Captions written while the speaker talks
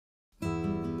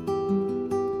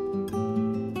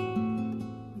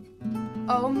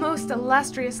Oh, most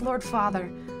illustrious Lord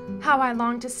Father, how I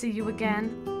long to see you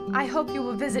again. I hope you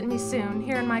will visit me soon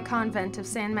here in my convent of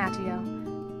San Matteo.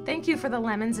 Thank you for the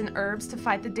lemons and herbs to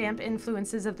fight the damp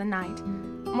influences of the night.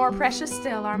 More precious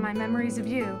still are my memories of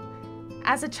you.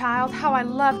 As a child, how I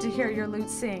loved to hear your lute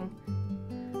sing.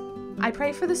 I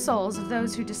pray for the souls of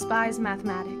those who despise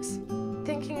mathematics,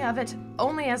 thinking of it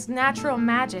only as natural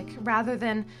magic rather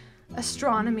than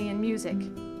astronomy and music.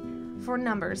 For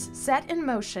numbers, set in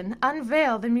motion,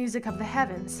 unveil the music of the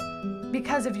heavens.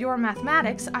 Because of your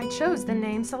mathematics, I chose the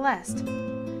name Celeste.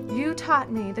 You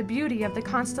taught me the beauty of the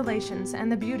constellations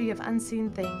and the beauty of unseen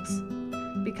things.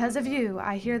 Because of you,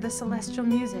 I hear the celestial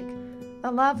music, the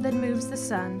love that moves the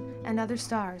sun and other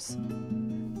stars.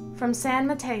 From San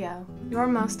Matteo, your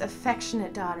most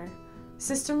affectionate daughter,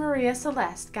 Sister Maria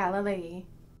Celeste Galilei.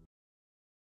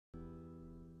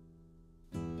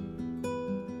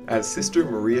 As Sister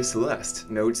Maria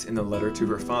Celeste notes in the letter to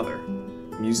her father,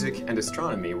 music and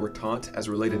astronomy were taught as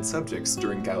related subjects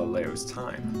during Galileo's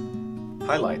time.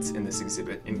 Highlights in this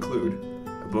exhibit include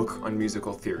a book on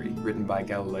musical theory written by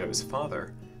Galileo's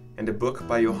father, and a book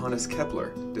by Johannes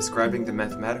Kepler describing the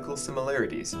mathematical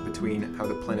similarities between how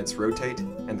the planets rotate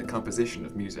and the composition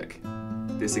of music.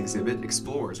 This exhibit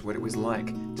explores what it was like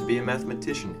to be a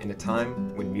mathematician in a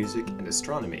time when music and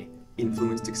astronomy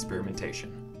influenced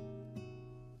experimentation.